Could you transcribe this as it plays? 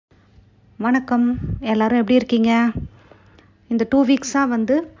வணக்கம், எல்லோரும் எப்படி இருக்கீங்க? இந்த 2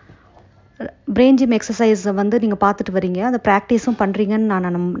 வீக்ஸாக பிரெயின் ஜிம் எக்ஸசைஸை நீங்கள் பார்த்துட்டு வரீங்க, அதை ப்ராக்டிஸும் பண்ணுறீங்கன்னு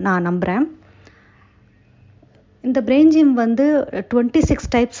நான் நம்புகிறேன். இந்த brain gym 26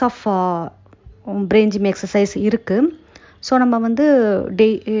 types of brain gym exercise இருக்குது. ஸோ நம்ம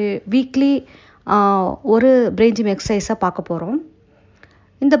வீக்லி ஒரு பிரெயின் ஜிம் எக்ஸசைஸாக பார்க்க போகிறோம்.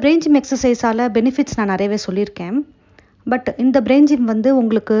 இந்த பிரெயின் ஜிம் எக்ஸசைஸால் பெனிஃபிட்ஸ் நான் நிறையவே சொல்லியிருக்கேன். பட் இந்த பிரெயின் ஜிம்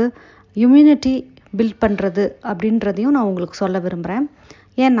உங்களுக்கு இம்யூனிட்டி பில்ட் பண்ணுறது அப்படின்றதையும் நான் உங்களுக்கு சொல்ல விரும்புகிறேன்.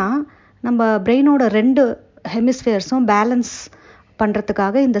 ஏன்னா நம்ம பிரெயினோட 2 ஹெமிஸ்ஃபியர்ஸும் பேலன்ஸ்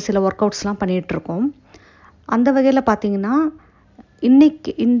பண்ணுறதுக்காக இந்த சில ஒர்க் அவுட்ஸ்லாம் பண்ணிகிட்ருக்கோம். அந்த வகையில் பார்த்தீங்கன்னா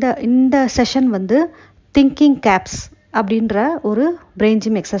இன்னைக்கு இந்த செஷன் திங்கிங் கேப்ஸ் அப்படின்ற ஒரு பிரெயின்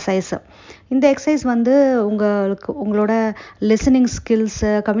ஜிம் எக்ஸசைஸ். இந்த எக்ஸசைஸ் உங்களோட listening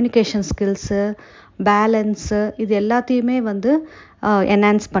skills, communication skills, balance இது எல்லாத்தையுமே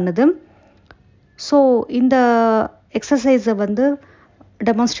என்ஹான்ஸ் பண்ணுது. ஸோ இந்த எக்ஸசைஸை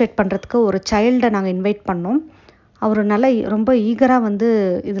டெமான்ஸ்ட்ரேட் பண்ணுறதுக்கு ஒரு சைல்டை நாங்கள் இன்வைட் பண்ணோம். அவர் ரொம்ப ஈகராக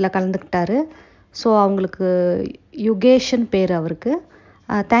இதில் கலந்துக்கிட்டாரு. ஸோ அவங்களுக்கு யுகேஷ்னு பேர் அவருக்கு.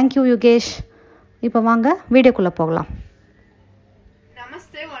 தேங்க்யூ யுகேஷ். இப்போ வாங்க வீடியோக்குள்ளே போகலாம்.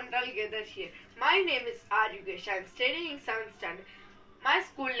 Namaste, unroll together here. My name is Yugesh. I am studying in 7th standard. My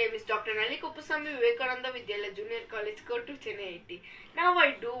school name is Dr. Nallikopusamy Vivekananda Vidyalaya Junior College, Kotturu, Chennai, IT. Now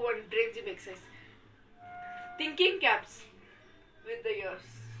I do one brain gym exercise. Thinking caps with the ears.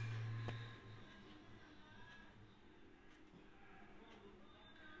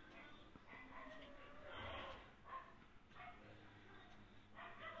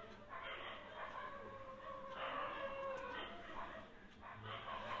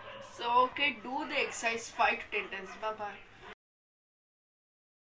 So okay, do the exercise 5 to 10 times. Bye bye.